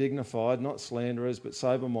must be dignified, not slanderers, but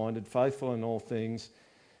sober-minded, faithful in all things.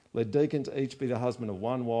 Let deacons each be the husband of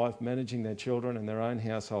one wife, managing their children and their own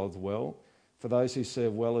households well. For those who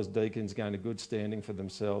serve well as deacons gain a good standing for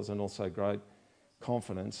themselves and also great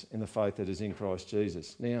confidence in the faith that is in Christ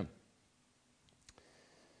Jesus. Now,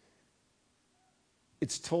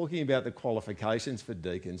 it's talking about the qualifications for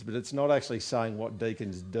deacons, but it's not actually saying what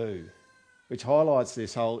deacons do, which highlights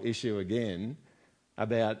this whole issue again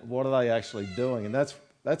about what are they actually doing. And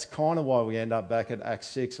that's kind of why we end up back at Acts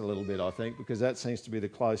 6 a little bit, I think, because that seems to be the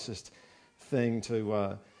closest thing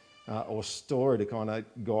to, or story to kind of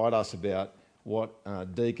guide us about what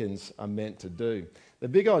deacons are meant to do. The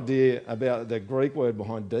big idea about the Greek word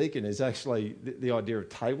behind deacon is actually the idea of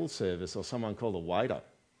table service, or someone called a waiter.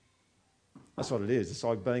 That's what it is. It's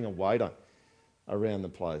like being a waiter around the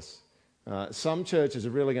place. Some churches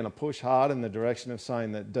are really going to push hard in the direction of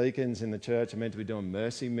saying that deacons in the church are meant to be doing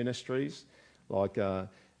mercy ministries, like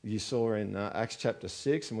you saw in Acts chapter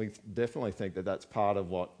 6, and we definitely think that that's part of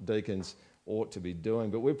what deacons ought to be doing.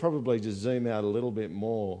 But we probably just zoom out a little bit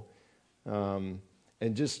more and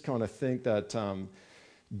just kind of think that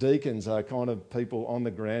deacons are kind of people on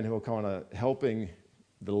the ground who are kind of helping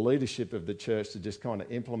the leadership of the church to just kind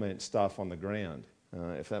of implement stuff on the ground,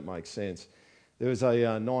 if that makes sense. There was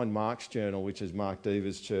a 9 Marks journal, which is Mark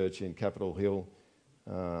Deaver's church in Capitol Hill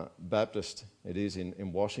Baptist, it is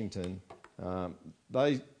in Washington.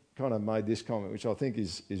 They kind of made this comment, which I think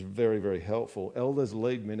is very, very helpful. Elders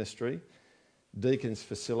lead ministry, deacons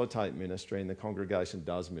facilitate ministry, and the congregation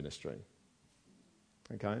does ministry.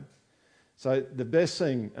 Okay? So the best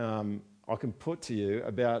thing I can put to you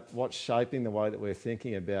about what's shaping the way that we're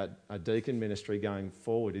thinking about a deacon ministry going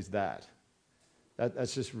forward is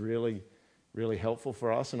that's just really, really helpful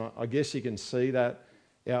for us. And I guess you can see that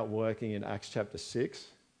outworking in Acts chapter 6,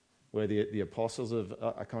 where the apostles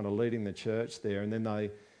are kind of leading the church there, and then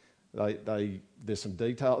there's some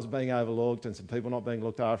details being overlooked and some people not being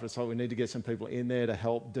looked after. So we need to get some people in there to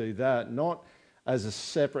help do that, not as a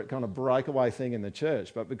separate kind of breakaway thing in the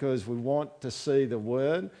church, but because we want to see the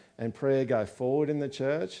word and prayer go forward in the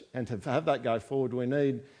church. And to have that go forward, we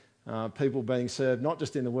need people being served, not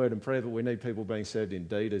just in the word and prayer, but we need people being served in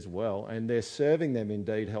deed as well. And their serving them in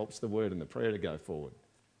deed helps the word and the prayer to go forward.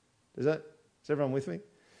 Is everyone with me?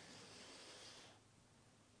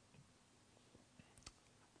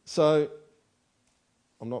 So,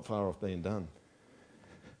 I'm not far off being done.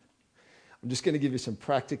 I'm just going to give you some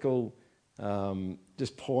practical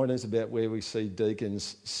just pointers about where we see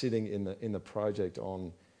deacons sitting in the project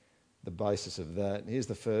on the basis of that. Here's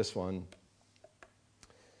the first one.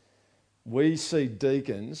 We see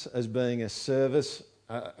deacons as being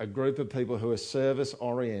a group of people who are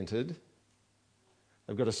service-oriented.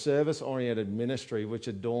 They've got a service-oriented ministry which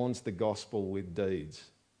adorns the gospel with deeds.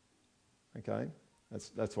 Okay?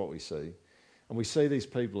 That's what we see. And we see these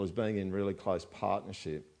people as being in really close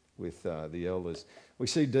partnership with the elders. We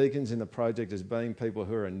see deacons in the project as being people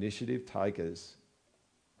who are initiative takers.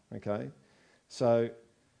 Okay? So,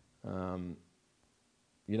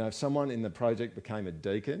 if someone in the project became a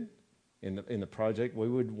deacon in the project, we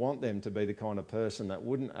would want them to be the kind of person that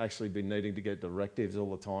wouldn't actually be needing to get directives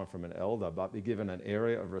all the time from an elder, but be given an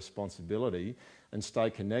area of responsibility and stay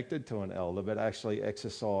connected to an elder, but actually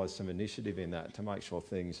exercise some initiative in that to make sure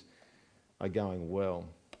things are going well.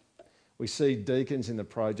 We see deacons in the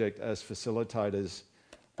project as facilitators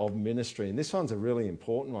of ministry, and this one's a really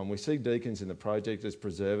important one. We see deacons in the project as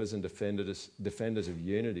preservers and defenders of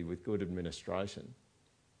unity with good administration.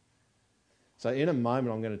 So in a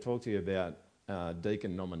moment, I'm going to talk to you about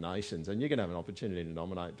deacon nominations, and you're going to have an opportunity to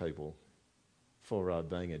nominate people for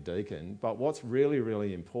being a deacon. But what's really,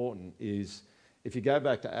 really important is, if you go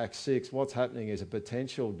back to Acts 6, what's happening is a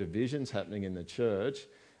potential divisions happening in the church.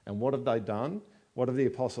 And what have they done? What have the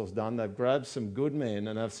apostles done? They've grabbed some good men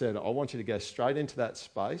and they've said, I want you to go straight into that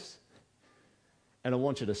space, and I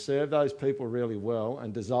want you to serve those people really well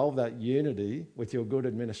and dissolve that unity with your good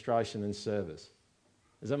administration and service.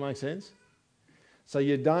 Does that make sense? So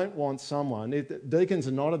you don't want someone... Deacons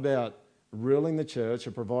are not about ruling the church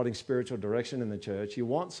or providing spiritual direction in the church. You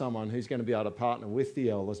want someone who's going to be able to partner with the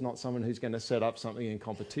elders, not someone who's going to set up something in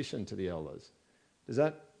competition to the elders. Does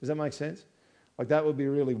that make sense? Like, that would be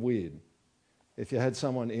really weird if you had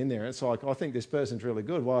someone in there. It's like, I think this person's really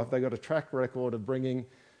good. Why? Have they got a track record of bringing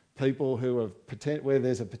people where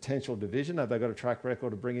there's a potential division? Have they got a track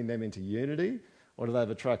record of bringing them into unity? Or do they have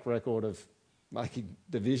a track record of making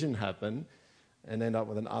division happen and end up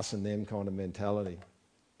with an us and them kind of mentality?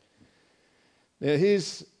 Now,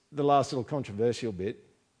 here's the last little controversial bit.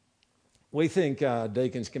 We think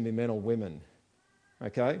deacons can be men or women,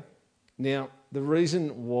 okay? Now, the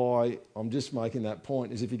reason why I'm just making that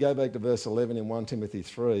point is, if you go back to verse 11 in 1 Timothy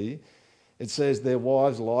 3, it says, their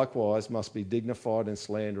wives likewise must be dignified and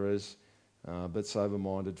slanderers, but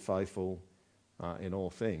sober-minded, faithful in all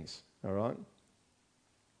things, all right?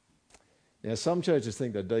 Now, some churches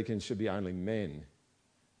think that deacons should be only men.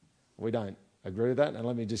 We don't agree with that, and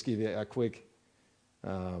let me just give you a quick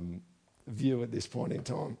view at this point in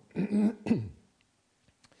time.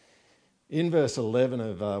 In verse 11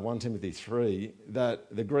 of 1 Timothy 3,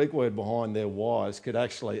 that the Greek word behind their wives could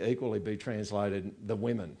actually equally be translated the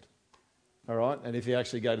women. All right? And if you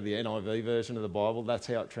actually go to the NIV version of the Bible, that's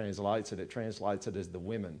how it translates it. It translates it as the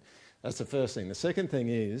women. That's the first thing. The second thing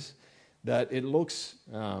is that it looks...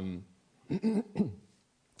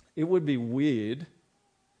 it would be weird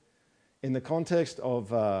in the context of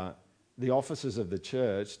the officers of the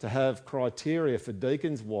church to have criteria for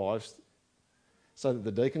deacons' wives so that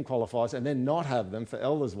the deacon qualifies, and then not have them for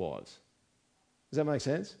elders' wives. Does that make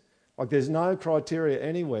sense? Like, there's no criteria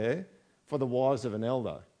anywhere for the wives of an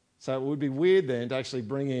elder. So it would be weird then to actually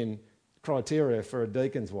bring in criteria for a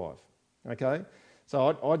deacon's wife. Okay?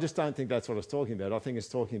 So I just don't think that's what it's talking about. I think it's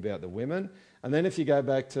talking about the women. And then if you go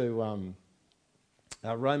back to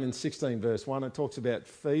Romans 16 verse 1, it talks about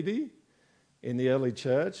Phoebe in the early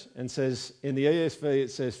church, and says, in the ESV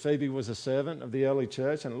it says Phoebe was a servant of the early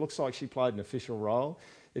church, and it looks like she played an official role.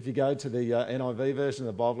 If you go to the NIV version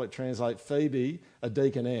of the Bible, it translates Phoebe a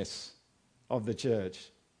deaconess of the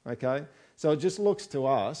church. Okay? So it just looks to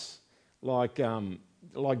us like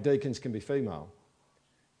deacons can be female.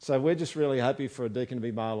 So we're just really happy for a deacon to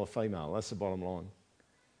be male or female. That's the bottom line.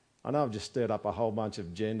 I know I've just stirred up a whole bunch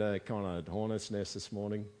of gender kind of hornet's nests this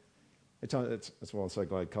morning. That's why I'm so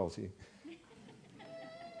glad Cole's here.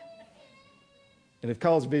 And if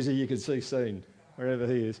Cole's busy, you can see Scene, wherever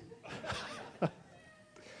he is.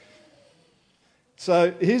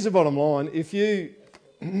 So here's the bottom line. If you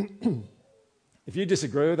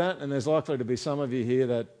disagree with that, and there's likely to be some of you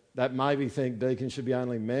here that maybe think deacons should be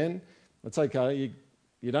only men, it's okay.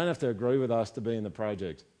 You don't have to agree with us to be in the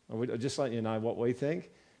project. I'll just let you know what we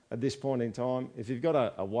think at this point in time. If you've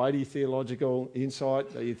got a weighty theological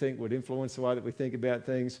insight that you think would influence the way that we think about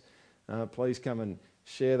things, please come and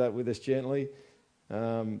share that with us gently.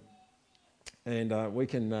 And we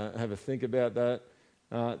can have a think about that.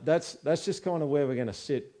 That's just kind of where we're going to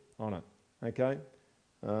sit on it, okay?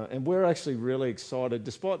 And we're actually really excited,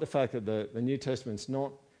 despite the fact that the New Testament's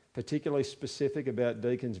not particularly specific about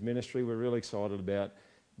deacons' ministry. We're really excited about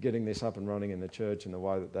getting this up and running in the church in the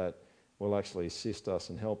way that will actually assist us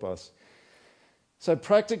and help us. So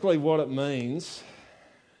practically what it means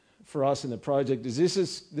for us in the project is this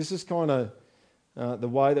is kind of the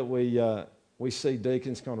way that we see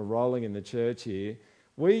deacons kind of rolling in the church here.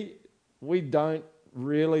 We don't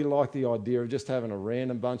really like the idea of just having a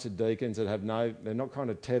random bunch of deacons that they're not kind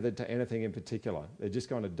of tethered to anything in particular. They're just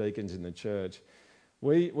kind of deacons in the church.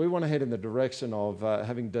 We want to head in the direction of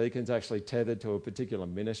having deacons actually tethered to a particular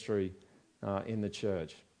ministry in the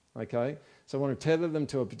church. Okay? So I want to tether them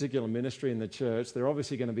to a particular ministry in the church. They're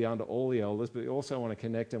obviously going to be under all the elders, but we also want to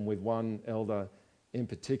connect them with one elder in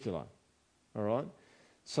particular. All right?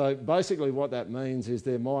 So basically what that means is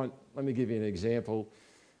let me give you an example.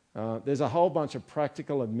 There's a whole bunch of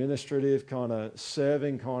practical, administrative, kind of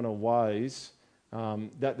serving kind of ways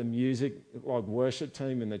that the music, like worship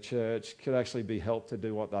team in the church, could actually be helped to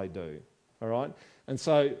do what they do. All right? And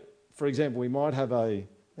so, for example, we might have a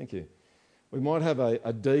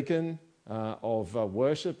deacon of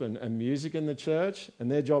worship and music in the church,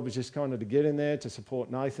 and their job is just kind of to get in there to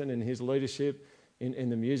support Nathan in his leadership in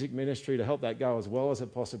the music ministry, to help that go as well as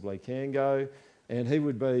it possibly can go. And he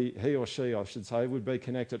or she would be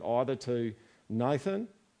connected either to Nathan,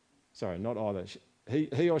 sorry, not either,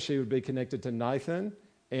 he or she would be connected to Nathan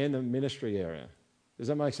and the ministry area. Does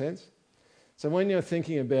that make sense? So when you're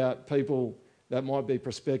thinking about people that might be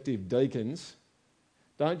prospective deacons,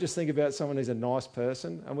 don't just think about someone who's a nice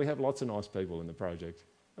person, and we have lots of nice people in the project,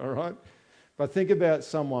 all right? But think about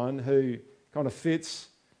someone who kind of fits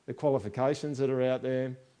the qualifications that are out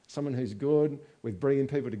there, someone who's good with bringing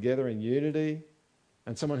people together in unity,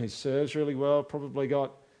 and someone who serves really well, probably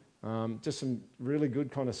got just some really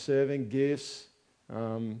good kind of serving gifts,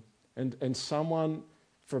 and someone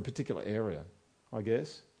for a particular area, I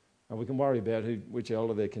guess. And we can worry about which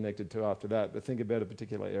elder they're connected to after that, but think about a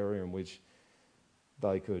particular area in which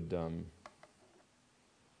they could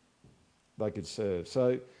serve.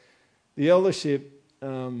 So the eldership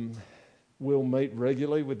will meet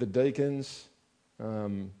regularly with the deacons,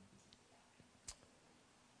 and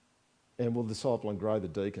we'll disciple and grow the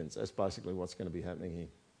deacons. That's basically what's going to be happening here.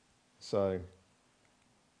 So,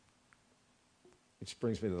 which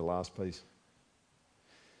brings me to the last piece.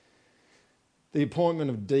 The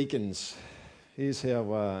appointment of deacons. Here's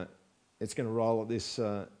how it's going to roll at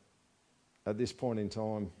this point in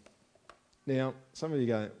time. Now, some of you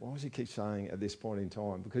go, why does he keep saying at this point in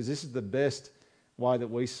time? Because this is the best way that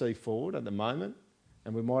we see forward at the moment,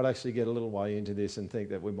 and we might actually get a little way into this and think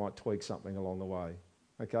that we might tweak something along the way.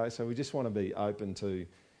 Okay, so we just want to be open to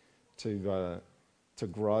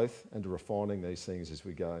growth and to refining these things as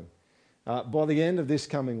we go. By the end of this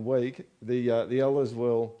coming week, the elders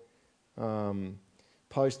will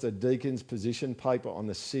post a deacon's position paper on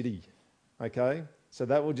the city. Okay, so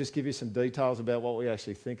that will just give you some details about what we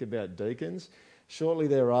actually think about deacons. Shortly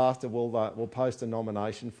thereafter, we'll post a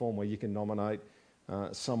nomination form where you can nominate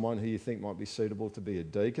someone who you think might be suitable to be a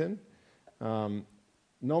deacon.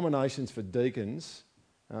 Nominations for deacons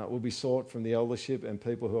will be sought from the eldership and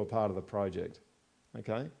people who are part of the project.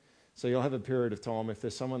 Okay? So you'll have a period of time, if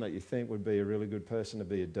there's someone that you think would be a really good person to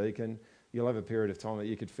be a deacon, you'll have a period of time that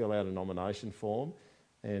you could fill out a nomination form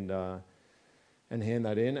and hand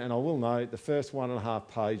that in. And I will note the first 1.5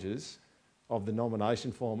 pages of the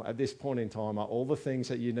nomination form at this point in time are all the things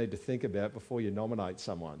that you need to think about before you nominate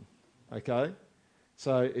someone. Okay?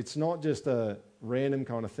 So it's not just a random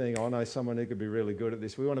kind of thing, I know someone who could be really good at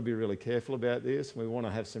this. We want to be really careful about this. We want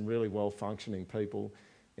to have some really well-functioning people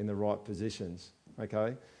in the right positions.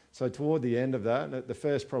 Okay? So toward the end of that, the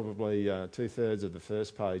first probably 2/3 of the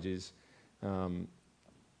first page is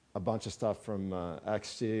a bunch of stuff from Acts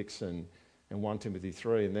 6 and 1 Timothy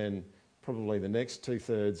 3, and then probably the next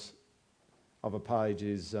 2/3 of a page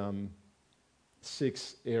is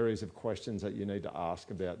 6 areas of questions that you need to ask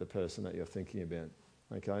about the person that you're thinking about.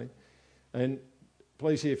 Okay? And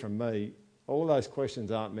please hear from me, all of those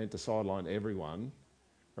questions aren't meant to sideline everyone,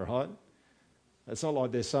 all right? It's not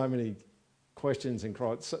like there's so many questions and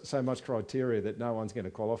so much criteria that no one's going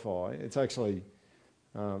to qualify. It's actually,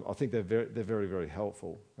 I think they're very, very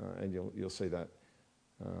helpful, and you'll see that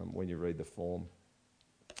when you read the form.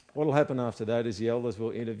 What will happen after that is the elders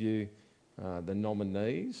will interview the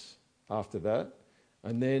nominees after that,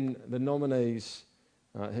 and then the nominees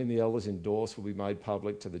whom the elders endorse will be made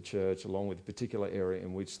public to the church along with the particular area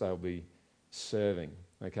in which they'll be serving.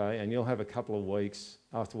 Okay, and you'll have a couple of weeks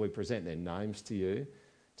after we present their names to you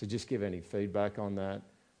to just give any feedback on that.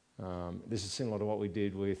 This is similar to what we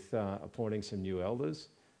did with appointing some new elders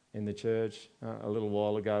in the church a little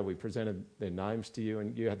while ago. We presented their names to you,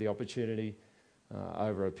 and you had the opportunity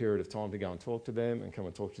over a period of time to go and talk to them and come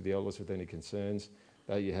and talk to the elders with any concerns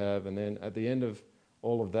that you have. And then at the end of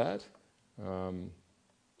all of that,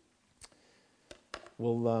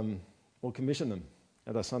 we'll commission them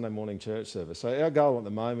at our Sunday morning church service. So our goal at the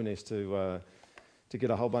moment is to get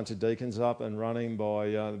a whole bunch of deacons up and running by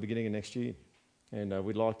the beginning of next year. And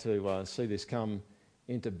we'd like to see this come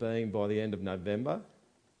into being by the end of November.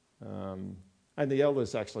 And the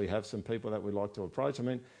elders actually have some people that we'd like to approach. I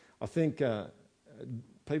mean, I think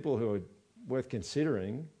people who are worth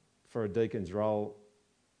considering for a deacon's role,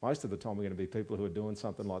 most of the time are going to be people who are doing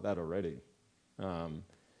something like that already.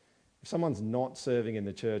 If someone's not serving in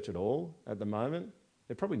the church at all at the moment,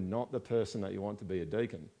 they're probably not the person that you want to be a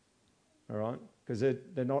deacon, all right? Because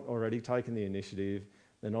they're not already taking the initiative,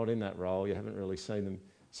 they're not in that role, you haven't really seen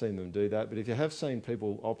them do that. But if you have seen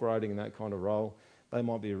people operating in that kind of role, they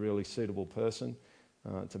might be a really suitable person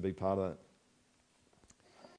to be part of that.